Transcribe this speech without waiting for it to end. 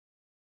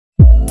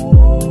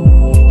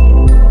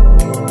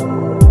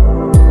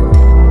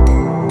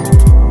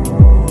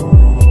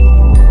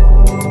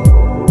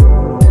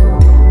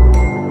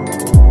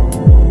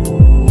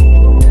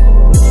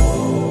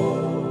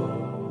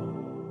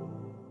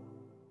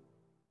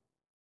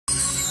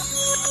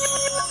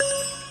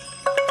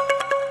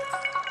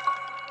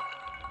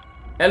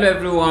Hello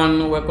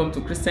everyone, welcome to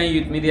Christian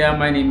Youth Media.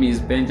 My name is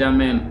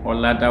Benjamin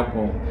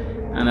Oladapo,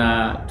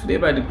 and today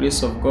by the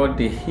grace of God,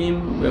 the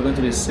hymn we're going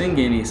to be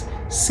singing is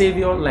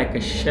Savior Like a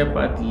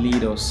Shepherd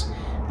Lead Us,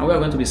 and we are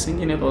going to be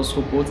singing it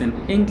also both in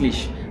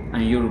English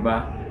and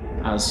Yoruba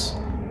as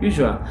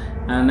usual.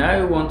 And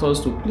I want us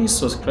to please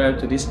subscribe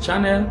to this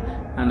channel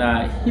and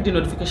hit the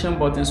notification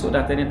button so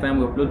that anytime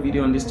we upload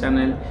video on this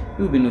channel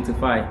you will be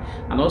notified.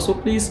 And also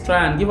please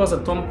try and give us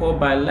a thumb up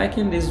by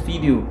liking this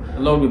video.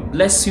 The Lord will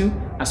bless you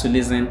as you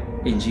listen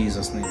in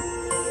Jesus' name.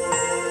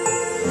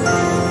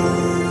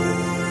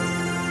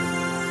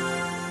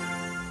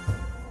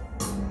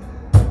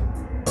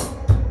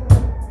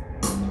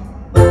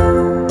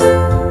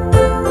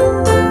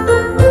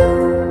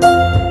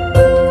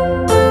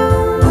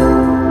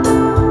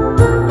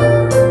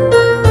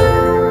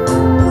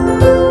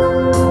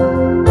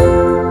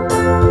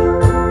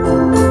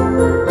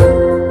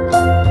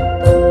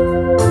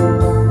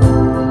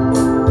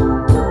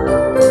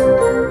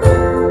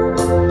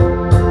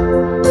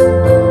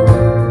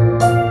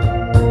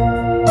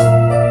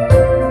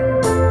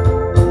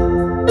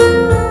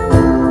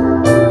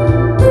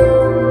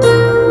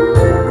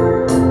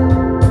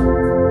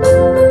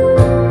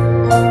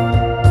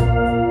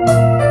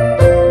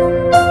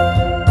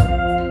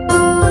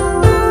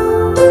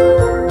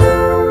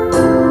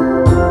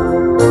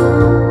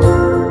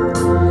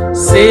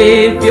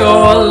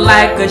 Savior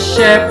like a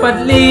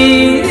shepherd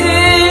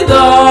lead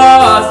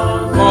us,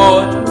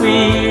 what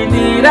we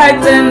need thy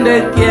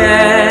tender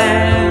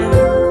care.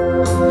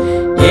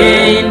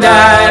 In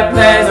thy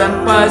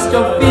pleasant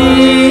pasture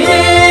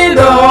feed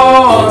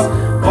us,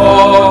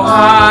 all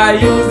our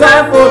use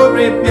thy food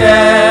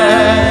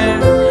prepare.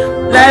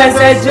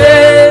 Blessed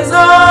Jesus,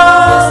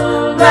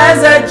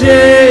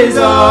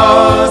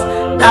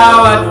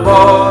 thou art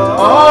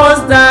bought us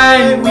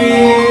thine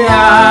we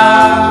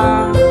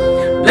are.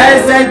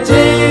 Blessed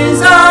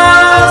Jesus,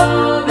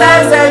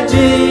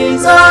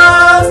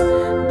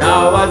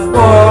 thou hast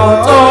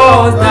bought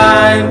us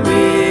thine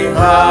we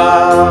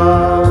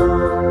are.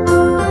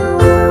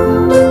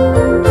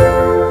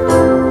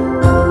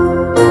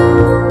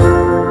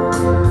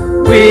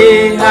 We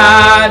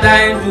are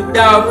thine to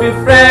thou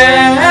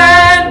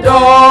befriend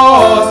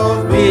us,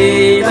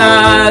 with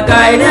the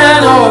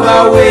guidance of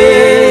our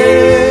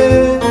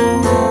way.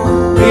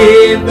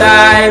 Keep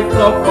thy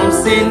flock from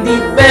sin,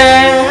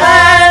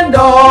 defend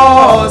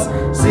us,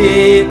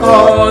 seek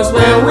us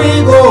when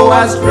we go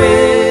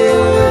astray.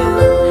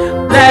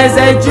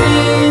 Blessed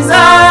Jesus,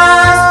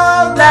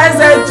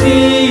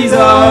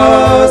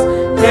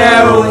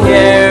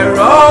 hear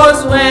us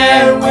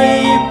when we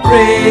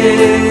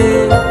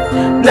pray.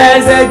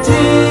 Blessed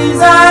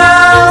Jesus,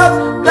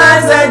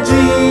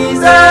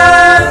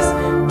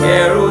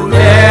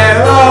 hear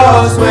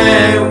us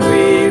when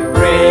we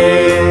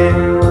pray.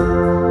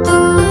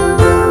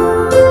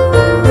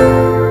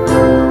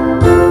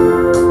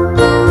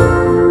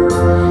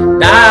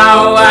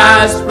 Thou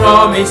hast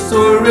promised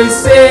to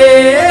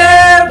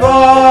receive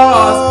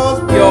us,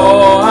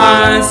 pure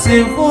and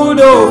sinful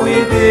though we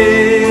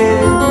be.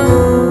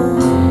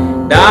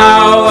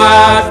 Thou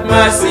hast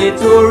mercy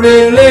to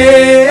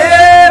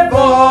relieve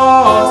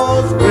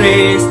us,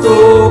 grace to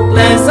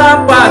cleanse our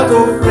path to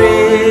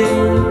free.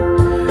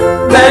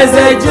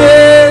 Blessed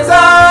Jesus,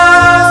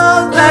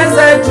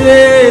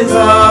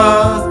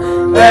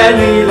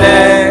 early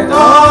let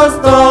us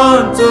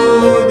turn to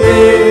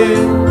thee.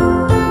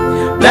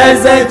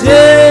 Blessed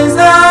Jesus,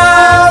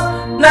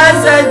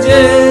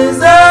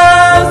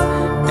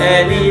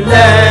 early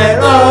let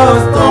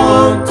us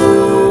turn to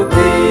thee.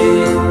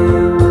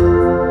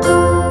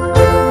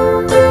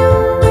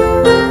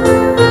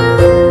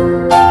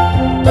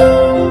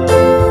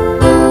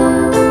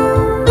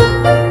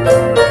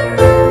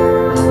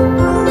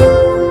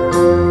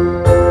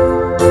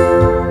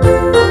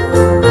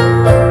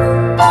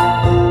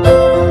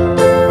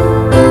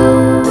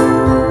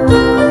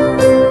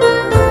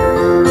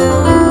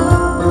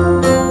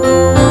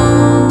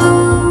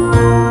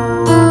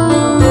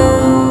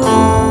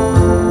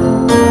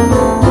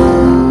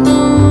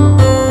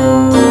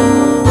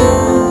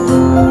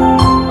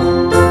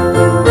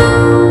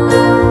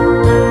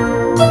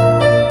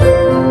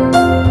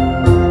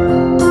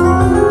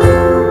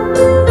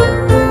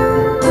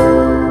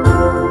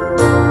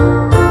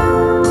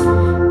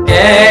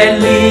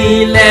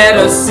 Let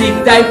us seek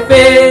thy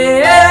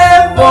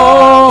favor,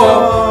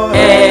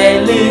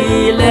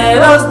 early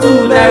let us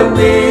do thy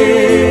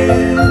will.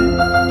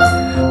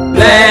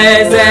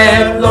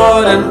 Blessed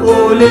Lord and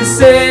Holy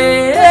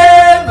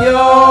Savior,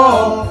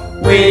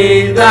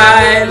 with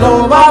thy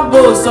love our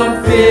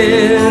bosom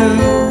fill.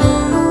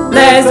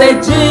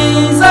 Blessed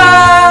Jesus,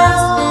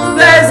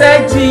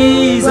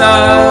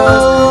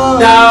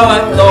 thou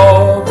art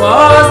love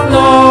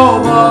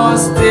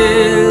us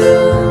still.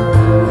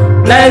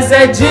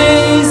 Blessed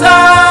Jesus,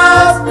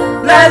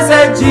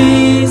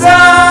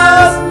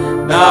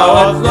 thou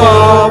art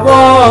love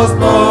us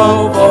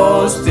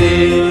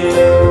still.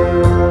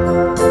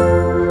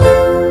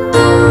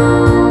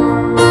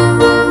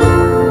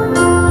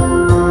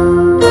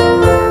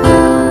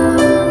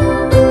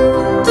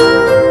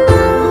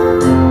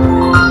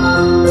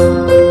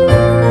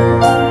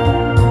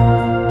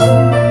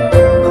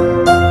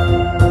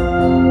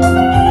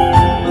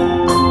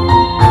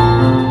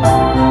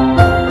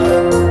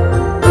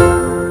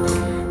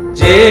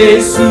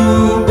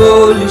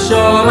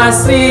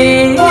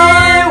 sí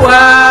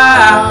wa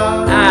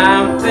à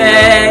ń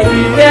fẹ́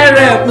ilé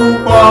rẹ̀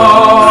púpọ̀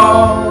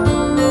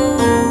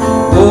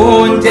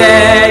oúnjẹ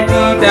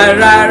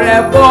dídára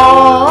rẹ̀ bọ́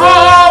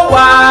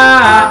wá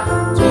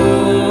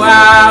tún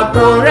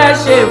ààbò rẹ̀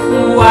ṣe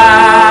fún wa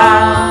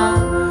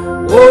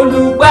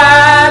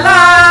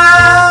olùgbàlà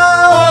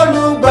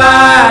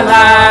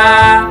olùgbàlà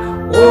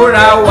ó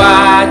ra wá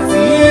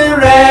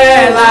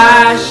tirẹ̀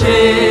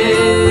láṣẹ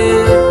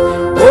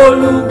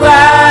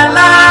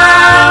olùgbàlà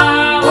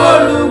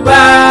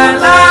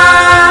olùgbàlà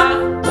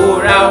ó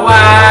ra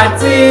wá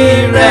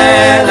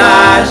tirẹ̀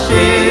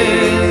láṣẹ.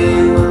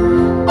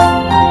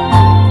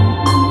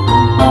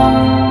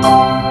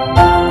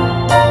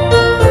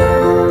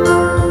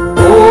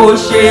 Ó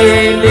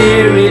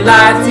ṣèlérí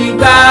láti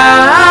gbà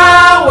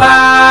wá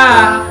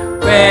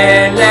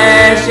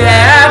pẹ̀lẹ́ṣẹ̀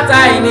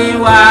àtàìní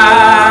wa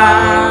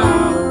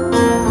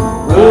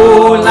ó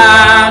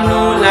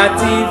lànà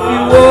láti fi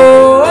wò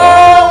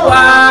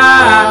wá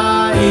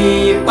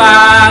ipa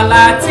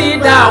láti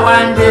dá wa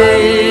dé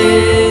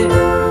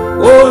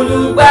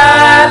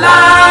olùgbàlà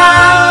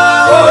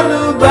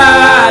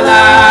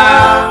olùgbàlà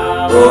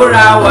ó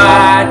ra wá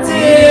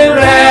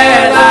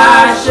tirẹ̀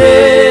láṣẹ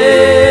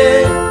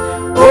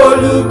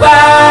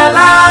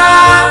olùgbàlà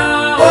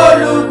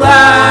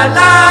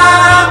olùgbàlà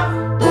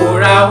ó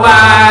ra wá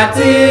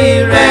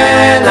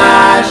tirẹ̀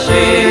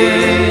láṣẹ.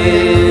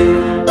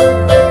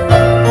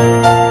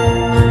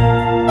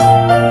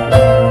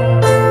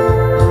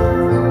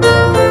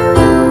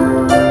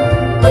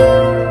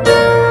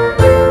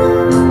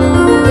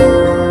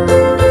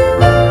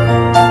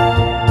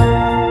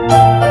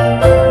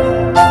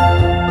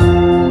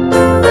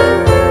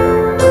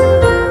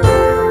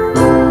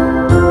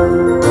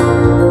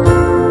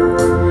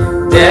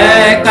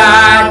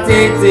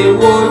 Tètè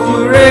wojú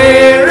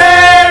rere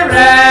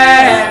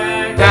rẹ̀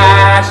ká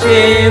ṣe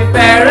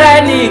fẹ́rẹ̀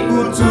ní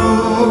kùtù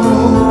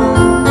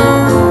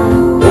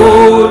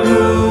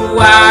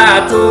Olúwa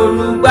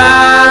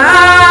tolùgbàlà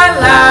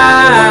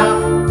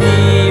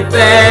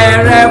fìfẹ́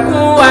rẹ̀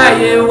kún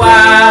ayé wa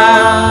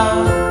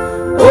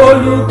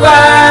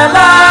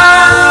olùgbàlà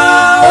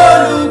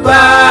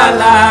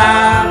olùgbàlà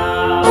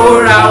ó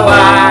ra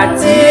wá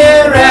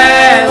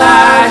tirẹ̀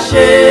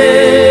láṣẹ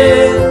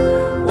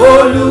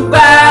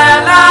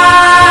olùgbàlà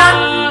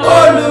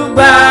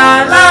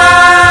olùgbàlà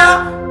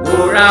ó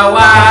ra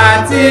wá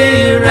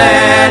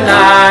tirẹ̀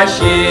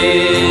láṣẹ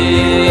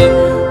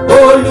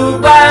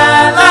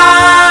olùgbàlà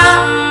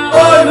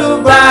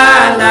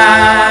olùgbàlà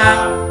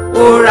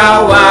ó ra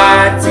wá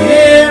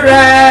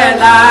tirẹ̀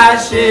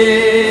láṣẹ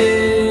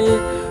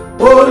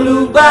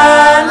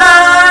olùgbàlà.